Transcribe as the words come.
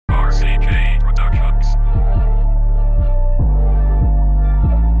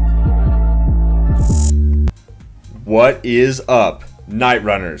What is up, Night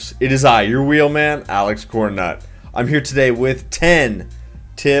Runners? It is I, your wheelman, Alex Cornnut. I'm here today with 10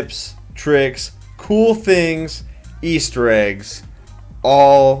 tips, tricks, cool things, Easter eggs,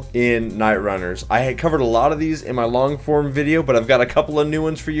 all in Night Runners. I had covered a lot of these in my long form video, but I've got a couple of new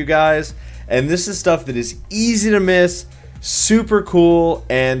ones for you guys. And this is stuff that is easy to miss, super cool,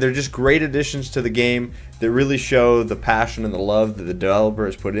 and they're just great additions to the game that really show the passion and the love that the developer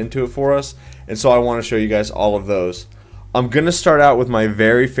has put into it for us. And so I want to show you guys all of those. I'm going to start out with my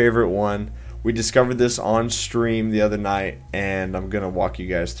very favorite one. We discovered this on stream the other night, and I'm going to walk you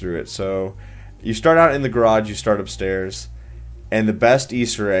guys through it. So you start out in the garage, you start upstairs, and the best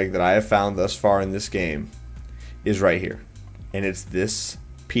Easter egg that I have found thus far in this game is right here. And it's this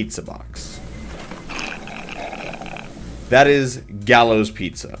pizza box. That is Gallows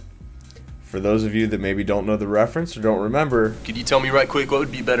Pizza. For those of you that maybe don't know the reference or don't remember, could you tell me right quick what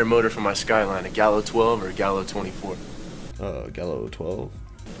would be better motor for my Skyline, a Gallo 12 or a Gallo 24? Gallo 12.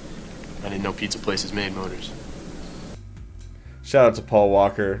 I didn't know pizza places made motors. Shout out to Paul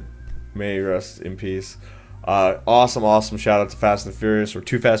Walker. May he rest in peace. Awesome shout out to Fast and the Furious, or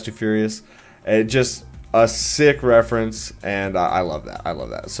Too Fast, Too Furious. Just a sick reference, and I love that. I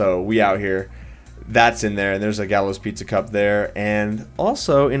love that. So we out here. That's in there, and there's a Gallows Pizza Cup there. And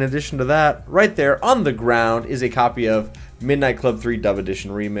also, in addition to that, right there on the ground is a copy of Midnight Club 3 Dub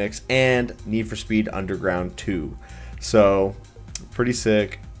Edition Remix and Need for Speed Underground 2. So, pretty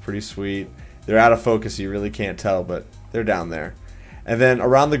sick, pretty sweet. They're out of focus, so you really can't tell, but they're down there. And then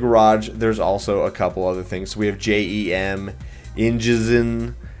around the garage, there's also a couple other things. So we have JEM,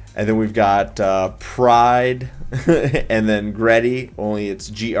 Injizin, and then we've got Pride, and then Greddy, only it's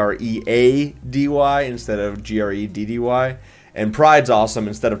G-R-E-A-D-Y instead of G-R-E-D-D-Y. And Pride's awesome.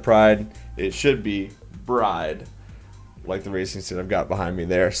 Instead of Pride, it should be Bride, like the racing suit I've got behind me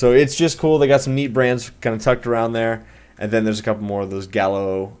there. So it's just cool. They got some neat brands kind of tucked around there. And then there's a couple more of those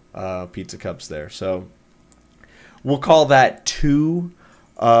Gallo pizza cups there. So we'll call that two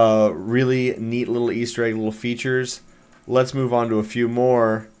really neat little Easter egg little features. Let's move on to a few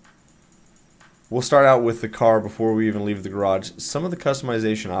more. We'll start out with the car before we even leave the garage. Some of the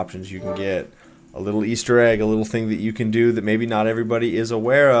customization options you can get. A little Easter egg, a little thing that you can do that maybe not everybody is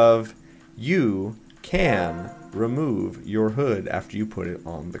aware of. You can remove your hood after you put it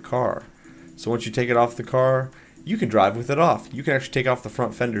on the car. So once you take it off the car, you can drive with it off. You can actually take off the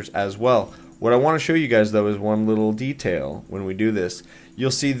front fenders as well. What I want to show you guys, though, is one little detail when we do this. You'll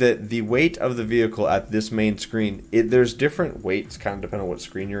see that the weight of the vehicle at this main screen, there's different weights, kind of depending on what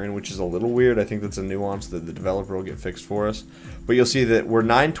screen you're in, which is a little weird. I think that's a nuance that the developer will get fixed for us. But you'll see that we're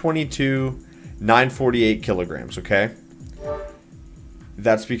 922, 948 kilograms, okay?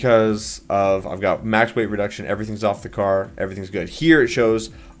 That's because of, I've got max weight reduction, everything's off the car, everything's good. Here it shows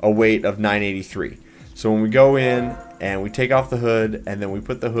a weight of 983. So when we go in and we take off the hood and then we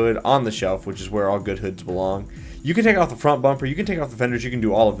put the hood on the shelf, which is where all good hoods belong, you can take off the front bumper, you can take off the fenders, you can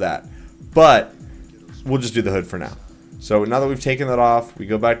do all of that. But we'll just do the hood for now. So now that we've taken that off, we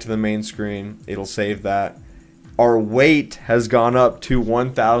go back to the main screen, it'll save that. Our weight has gone up to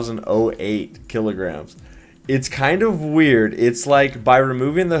 1,008 kilograms. It's kind of weird. It's like by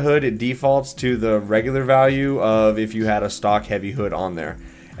removing the hood, it defaults to the regular value of if you had a stock heavy hood on there.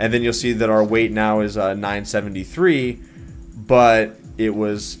 And then you'll see that our weight now is 973, but it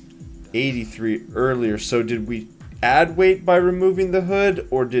was 83 earlier. So did we add weight by removing the hood,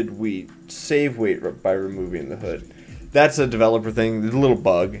 or did we save weight by removing the hood? That's a developer thing, a little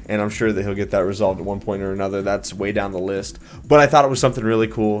bug, and I'm sure that he'll get that resolved at one point or another. That's way down the list. But I thought it was something really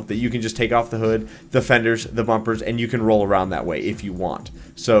cool that you can just take off the hood, the fenders, the bumpers, and you can roll around that way if you want.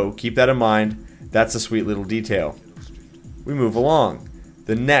 So keep that in mind. That's a sweet little detail. We move along.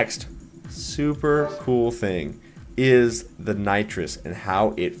 The next super cool thing is the nitrous and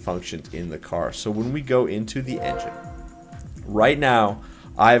how it functions in the car. So when we go into the engine, right now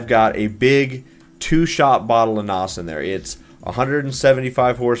I've got a big 2-shot bottle of NOS in there. It's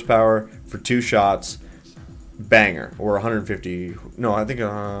 175 horsepower for 2 shots, banger, or 150. No, I think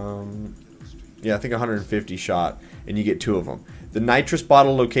 150 shot, and you get 2 of them. The nitrous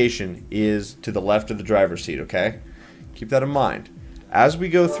bottle location is to the left of the driver's seat. Okay, keep that in mind. As we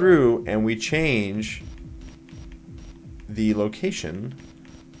go through and we change the location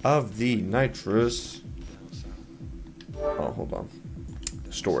of the nitrous, oh, hold on,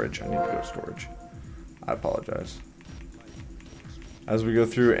 storage, I need to go to storage, I apologize. As we go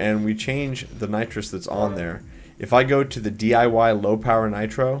through and we change the nitrous that's on there, if I go to the DIY low power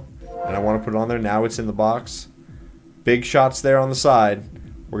nitro and I want to put it on there, now it's in the box, big shots there on the side,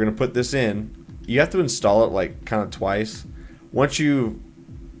 we're going to put this in. You have to install it like kind of twice. Once you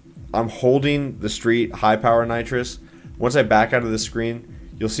I'm holding the street high power nitrous. Once I back out of the screen,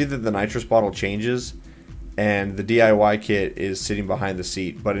 you'll see that the nitrous bottle changes and the DIY kit is sitting behind the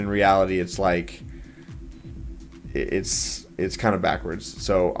seat, but in reality it's like it's kind of backwards.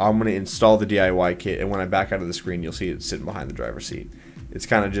 So I'm going to install the DIY kit, and when I back out of the screen, you'll see it sitting behind the driver's seat. It's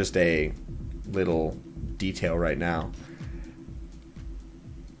kind of just a little detail right now.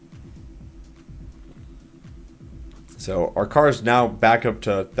 So our car is now back up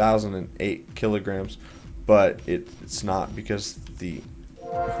to 1,008 kilograms, but it's not because the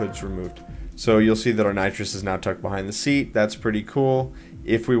hood's removed. So you'll see that our nitrous is now tucked behind the seat. That's pretty cool.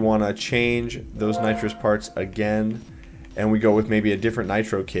 If we want to change those nitrous parts again, and we go with maybe a different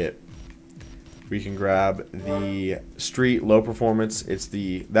nitro kit, we can grab the street low performance.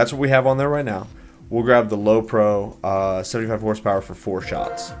 That's what we have on there right now. We'll grab the low pro 75 horsepower for 4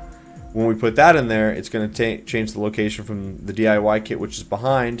 shots. When we put that in there, it's going to change the location from the DIY kit, which is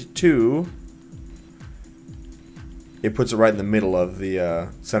behind, to it puts it right in the middle of the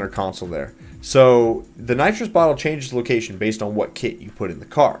center console there. So the nitrous bottle changes location based on what kit you put in the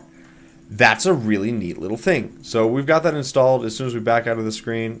car. That's a really neat little thing. So we've got that installed. As soon as we back out of the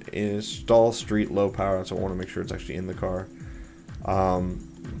screen, install street low power. So I want to make sure it's actually in the car.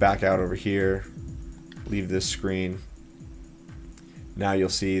 Back out over here, leave this screen. Now you'll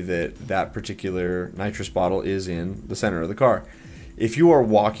see that that particular nitrous bottle is in the center of the car. If you are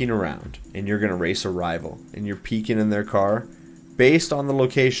walking around and you're going to race a rival and you're peeking in their car, based on the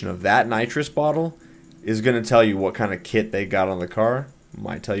location of that nitrous bottle is going to tell you what kind of kit they got on the car.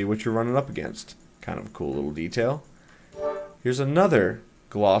 Might tell you what you're running up against. Kind of a cool little detail. Here's another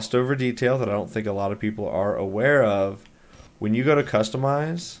glossed over detail that I don't think a lot of people are aware of. When you go to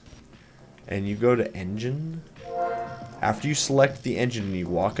customize and you go to engine, after you select the engine and you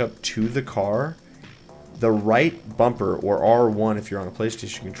walk up to the car, the right bumper, or R1 if you're on a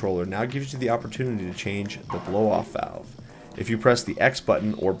PlayStation controller, now gives you the opportunity to change the blow-off valve. If you press the X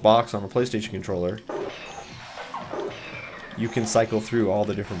button or box on a PlayStation controller, you can cycle through all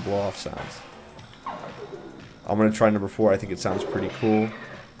the different blow-off sounds. I'm going to try number 4. I think it sounds pretty cool.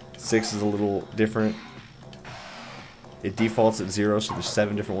 6 is a little different. It defaults at 0, so there's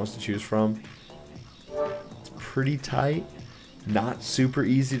 7 different ones to choose from. It's pretty tight. Not super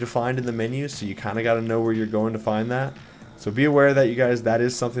easy to find in the menu, so you kind of got to know where you're going to find that. So be aware of that, you guys. That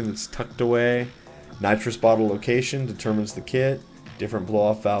is something that's tucked away. Nitrous bottle location determines the kit. Different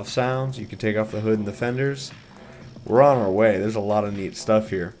blow-off valve sounds. You can take off the hood and the fenders. We're on our way. There's a lot of neat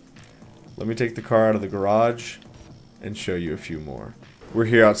stuff here. Let me take the car out of the garage and show you a few more. We're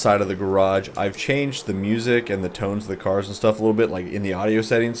here outside of the garage. I've changed the music and the tones of the cars and stuff a little bit, like in the audio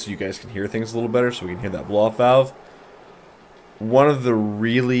settings, so you guys can hear things a little better, so we can hear that blow-off valve. One of the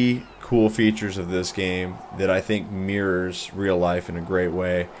really cool features of this game that I think mirrors real life in a great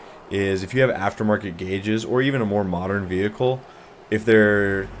way is if you have aftermarket gauges or even a more modern vehicle, if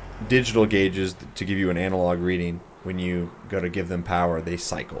they're digital gauges to give you an analog reading, when you go to give them power, they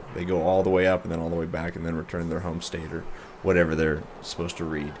cycle. They go all the way up and then all the way back and then return to their home state or whatever they're supposed to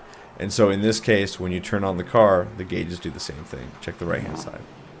read. And so in this case, when you turn on the car, the gauges do the same thing. Check the right hand side.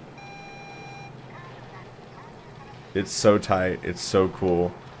 It's so tight. It's so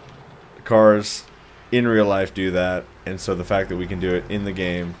cool. The cars in real life do that, and so the fact that we can do it in the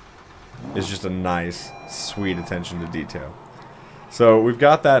game is just a nice, sweet attention to detail. So we've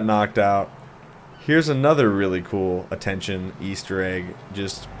got that knocked out. Here's another really cool attention Easter egg,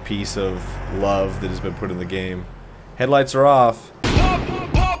 just piece of love that has been put in the game. Headlights are off.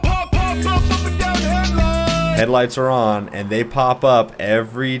 Headlights are on, and they pop up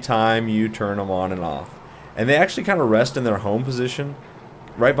every time you turn them on and off. And they actually kind of rest in their home position.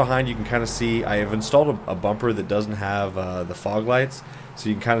 Right behind you can kind of see, I have installed a bumper that doesn't have the fog lights, so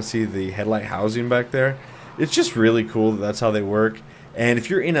you can kind of see the headlight housing back there. It's just really cool that that's how they work. And if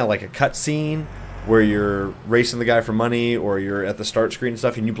you're in like a cut scene where you're racing the guy for money, or you're at the start screen and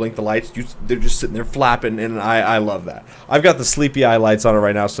stuff, and you blink the lights, they're just sitting there flapping, and I love that. I've got the sleepy eye lights on it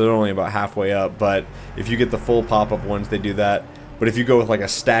right now, so they're only about halfway up, but if you get the full pop-up ones, they do that. But if you go with like a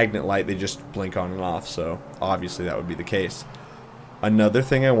stagnant light, they just blink on and off, so obviously that would be the case. Another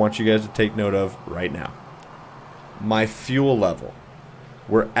thing I want you guys to take note of right now. My fuel level.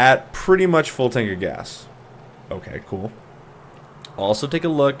 We're at pretty much full tank of gas. Okay, cool. Also take a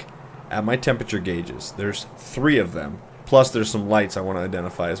look at my temperature gauges. There's 3 of them, plus there's some lights I want to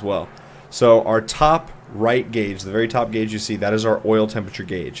identify as well. So our top right gauge, the very top gauge you see, that is our oil temperature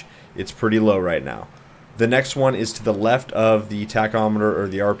gauge. It's pretty low right now. The next one is to the left of the tachometer or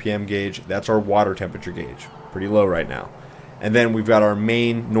the RPM gauge. That's our water temperature gauge. Pretty low right now. And then we've got our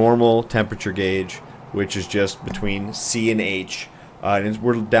main normal temperature gauge, which is just between C and H.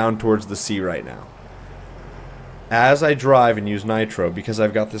 We're down towards the sea right now. As I drive and use nitro, because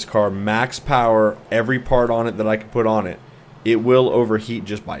I've got this car max power, every part on it that I can put on it, it will overheat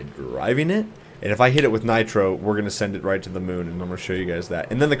just by driving it. And if I hit it with nitro, we're going to send it right to the moon, and I'm going to show you guys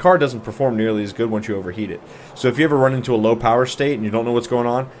that. And then the car doesn't perform nearly as good once you overheat it. So if you ever run into a low power state and you don't know what's going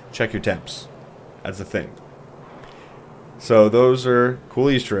on, check your temps. That's the thing. So those are cool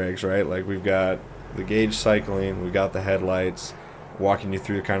Easter eggs, right? Like we've got the gauge cycling, we've got the headlights, walking you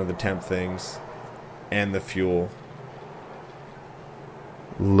through kind of the temp things, and the fuel.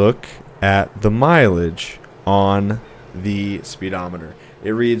 Look at the mileage on the speedometer.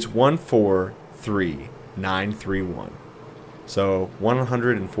 It reads 143,931. So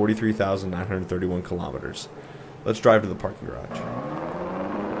 143,931 kilometers. Let's drive to the parking garage.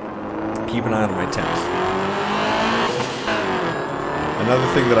 Keep an eye on my temps. Another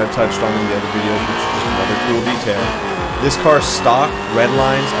thing that I've touched on in the other videos, which is just another cool detail, this car's stock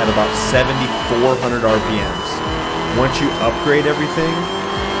redlines at about 7,400 RPMs. Once you upgrade everything,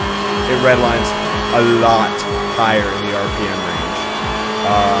 it redlines a lot higher in the RPM range.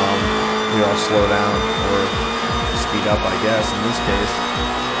 I'll slow down or speed up, I guess, in this case.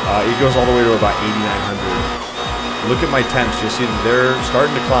 It goes all the way to about 8,900. Look at my temps. You'll see that they're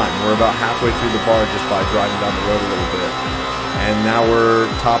starting to climb. We're about halfway through the bar just by driving down the road a little bit. And now we're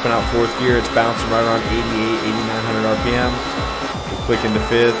topping out 4th gear. It's bouncing right around 8,900 RPM. We'll click into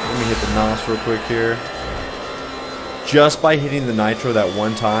 5th. Let me hit the NOS real quick here. Just by hitting the nitro that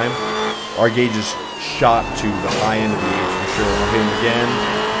one time, our gauge is shot to the high end of the gauge for sure. We'll hit them again.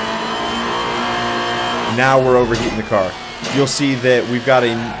 Now we're overheating the car. You'll see that we've got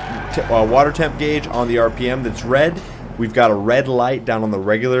a water temp gauge on the RPM that's red. We've got a red light down on the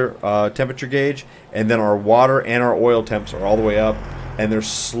regular temperature gauge, and then our water and our oil temps are all the way up, and they're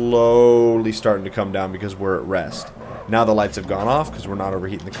slowly starting to come down because we're at rest. Now the lights have gone off because we're not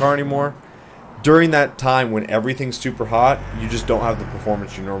overheating the car anymore. During that time when everything's super hot, you just don't have the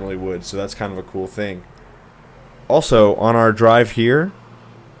performance you normally would, so that's kind of a cool thing. Also, on our drive here,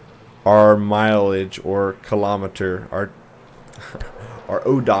 our mileage or kilometer, our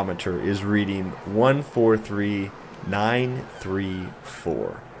odometer is reading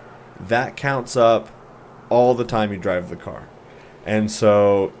 143,934. That counts up all the time you drive the car. And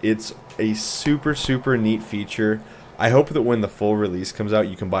so it's a super, super neat feature. I hope that when the full release comes out,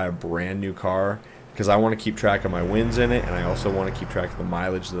 you can buy a brand new car, because I want to keep track of my wins in it, and I also want to keep track of the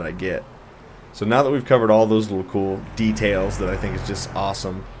mileage that I get. So now that we've covered all those little cool details that I think is just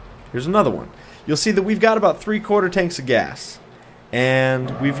awesome, here's another one. You'll see that we've got about 3/4 tanks of gas,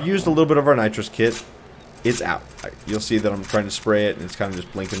 and we've used a little bit of our nitrous kit. It's out. You'll see that I'm trying to spray it, and it's kind of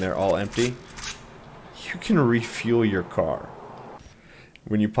just blinking there, all empty. You can refuel your car.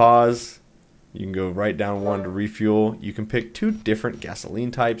 When you pause, you can go right down one to refuel. You can pick 2 different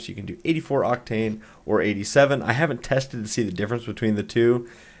gasoline types. You can do 84 octane or 87. I haven't tested to see the difference between the two.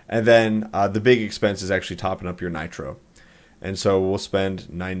 And then the big expense is actually topping up your nitro. And so we'll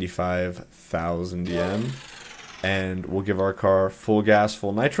spend 95,000 yen, and we'll give our car full gas,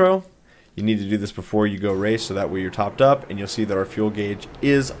 full nitro. You need to do this before you go race, so that way you're topped up, and you'll see that our fuel gauge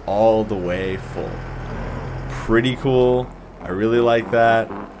is all the way full. Pretty cool. I really like that.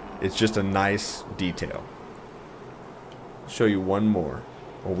 It's just a nice detail. I'll show you one more.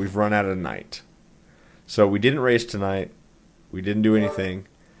 Well, we've run out of night. So we didn't race tonight. We didn't do anything.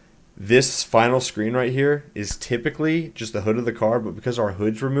 This final screen right here is typically just the hood of the car, but because our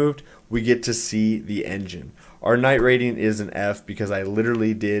hood's removed, we get to see the engine. Our night rating is an F because I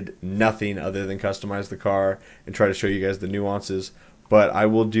literally did nothing other than customize the car and try to show you guys the nuances. But I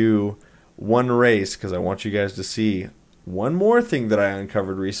will do one race because I want you guys to see one more thing that I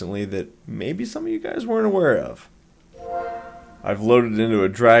uncovered recently that maybe some of you guys weren't aware of. I've loaded into a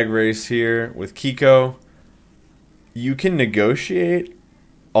drag race here with Kiko. You can negotiate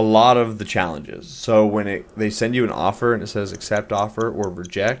a lot of the challenges. So when they send you an offer and it says accept offer or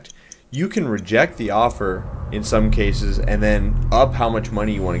reject, you can reject the offer in some cases and then up how much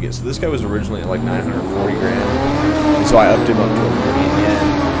money you want to get. So this guy was originally at like 940 grand, and so I upped him up to 1 million yen.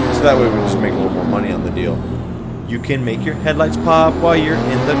 So that way we just make a little more money on the deal. You can make your headlights pop while you're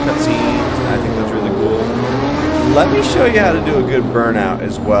in the cutscenes. I think that's really cool. Let me show you how to do a good burnout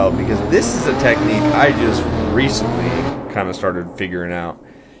as well, because this is a technique I just recently kind of started figuring out.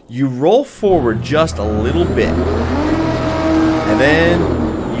 You roll forward just a little bit, and then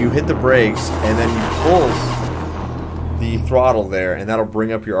you hit the brakes, and then you pull the throttle there, and that'll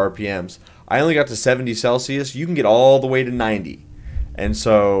bring up your RPMs. I only got to 70 Celsius. You can get all the way to 90. And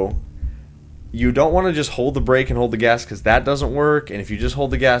so you don't want to just hold the brake and hold the gas, because that doesn't work. And if you just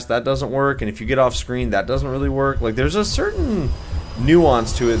hold the gas, that doesn't work. And if you get off screen, that doesn't really work. Like, there's a certain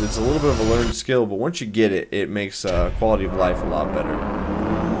nuance to it. It's a little bit of a learned skill, but once you get it, it makes quality of life a lot better. I'm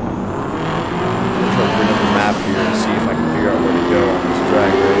trying to bring up the map here and see if I can figure out where to go on this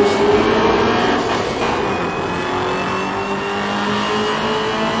drag race.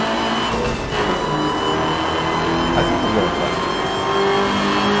 I think we're going left.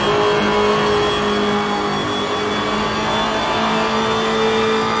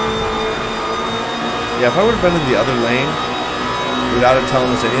 Yeah, if I would have been in the other lane without it telling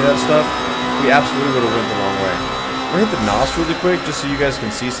us any of that stuff, we absolutely would have went the wrong way. We're going to hit the NOS really quick just so you guys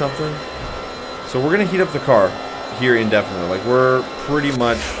can see something. So we're going to heat up the car here indefinitely. Like, we're pretty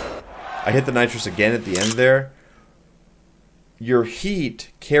much... I hit the nitrous again at the end there. Your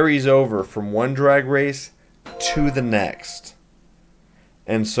heat carries over from one drag race to the next.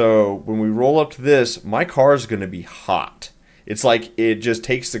 And so when we roll up to this, my car is going to be hot. It's like it just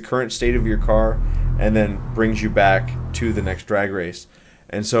takes the current state of your car and then brings you back to the next drag race.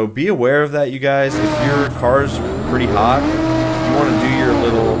 And so be aware of that, you guys. If your car's pretty hot, you want to do your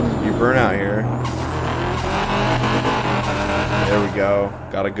burnout here. There we go.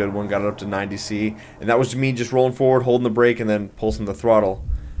 Got a good one. Got it up to 90C. And that was me just rolling forward, holding the brake, and then pulsing the throttle.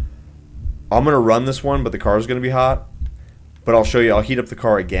 I'm going to run this one, but the car's going to be hot. But I'll show you. I'll heat up the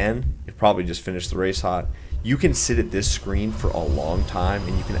car again. It probably just finished the race hot. You can sit at this screen for a long time,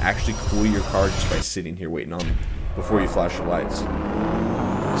 and you can actually cool your car just by sitting here waiting on before you flash your lights.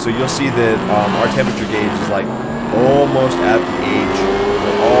 So you'll see that our temperature gauge is like almost at the age.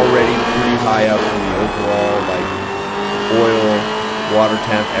 We're already pretty high up in the overall like oil, water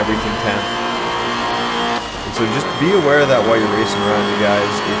temp, everything temp. And so just be aware of that while you're racing around, you guys.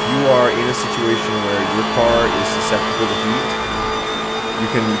 If you are in a situation where your car is susceptible to heat, you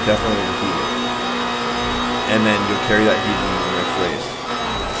can definitely overheat it. And then you'll carry that heat into the next race.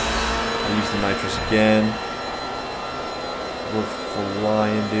 I'll use the nitrous again. We're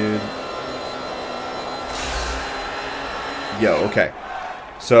flying, dude. Yo, okay.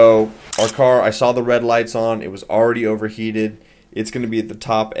 So, our car, I saw the red lights on. It was already overheated. It's going to be at the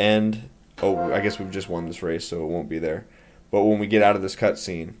top end. Oh, I guess we've just won this race, so it won't be there. But when we get out of this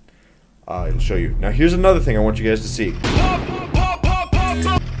cutscene, it'll show you. Now, here's another thing I want you guys to see.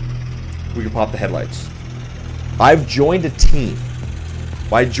 We can pop the headlights. I've joined a team.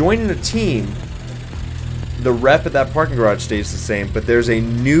 By joining a team, the rep at that parking garage stays the same, but there's a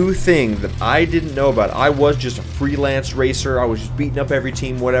new thing that I didn't know about. I was just a freelance racer. I was just beating up every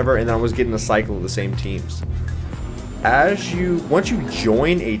team, whatever, and then I was getting a cycle of the same teams. Once you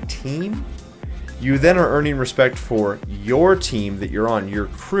join a team, you then are earning respect for your team that you're on, your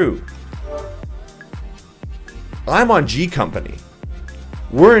crew. I'm on G Company.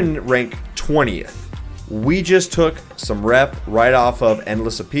 We're in rank 20th. We just took some rep right off of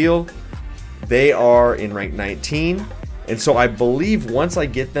Endless Appeal. They are in rank 19. And so I believe once I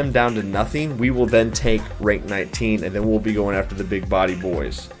get them down to nothing, we will then take rank 19, and then we'll be going after the big body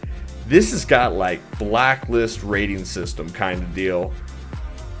boys. This has got like blacklist rating system kind of deal.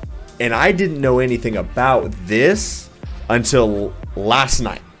 And I didn't know anything about this until last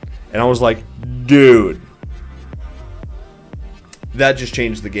night. And I was like, dude, that just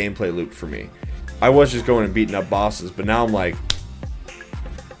changed the gameplay loop for me. I was just going and beating up bosses, but now I'm like,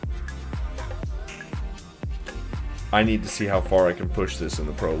 I need to see how far I can push this in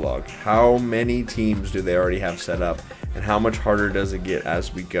the prologue. How many teams do they already have set up, and how much harder does it get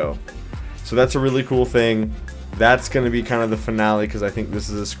as we go? So that's a really cool thing. That's going to be kind of the finale, because I think this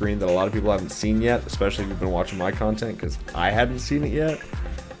is a screen that a lot of people haven't seen yet, especially if you've been watching my content, because I hadn't seen it yet.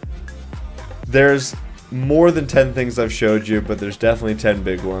 There's more than 10 things I've showed you, but there's definitely 10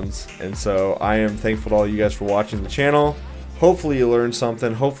 big ones. And so I am thankful to all you guys for watching the channel. Hopefully you learned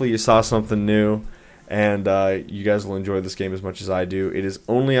something. Hopefully you saw something new. And you guys will enjoy this game as much as I do. It is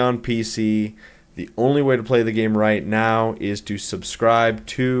only on PC. The only way to play the game right now is to subscribe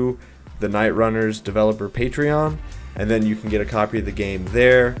to the Night Runners developer Patreon. And then you can get a copy of the game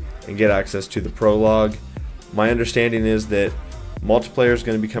there and get access to the prologue. My understanding is that multiplayer is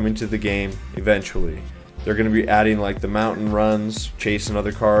going to be coming to the game eventually. They're going to be adding like the mountain runs, chasing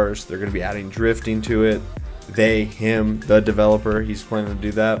other cars. They're going to be adding drifting to it. They, him, the developer, he's planning to do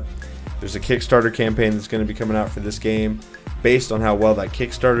that. There's a Kickstarter campaign that's going to be coming out for this game. Based on how well that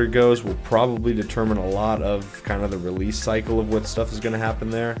Kickstarter goes, will probably determine a lot of kind of the release cycle of what stuff is going to happen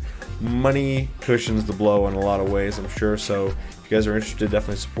there. Money cushions the blow in a lot of ways, I'm sure. So if you guys are interested,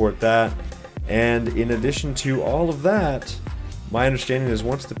 definitely support that. And in addition to all of that, my understanding is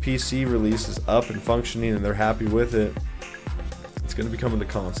once the PC release is up and functioning and they're happy with it, it's going to be coming to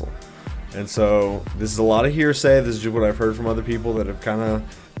console. And so this is a lot of hearsay. This is just what I've heard from other people that have kind of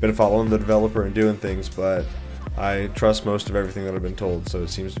been following the developer and doing things. But I trust most of everything that I've been told, so it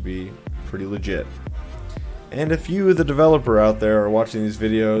seems to be pretty legit. And if you, the developer out there, are watching these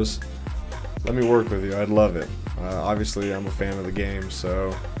videos, let me work with you. I'd love it. Obviously, I'm a fan of the game,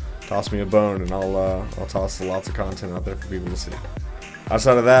 so toss me a bone, and I'll toss lots of content out there for people to see.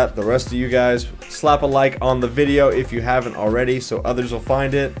 Outside of that, the rest of you guys, slap a like on the video if you haven't already, so others will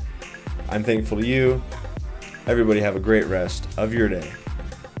find it. I'm thankful to you. Everybody have a great rest of your day.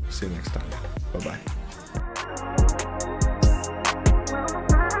 See you next time. Bye-bye.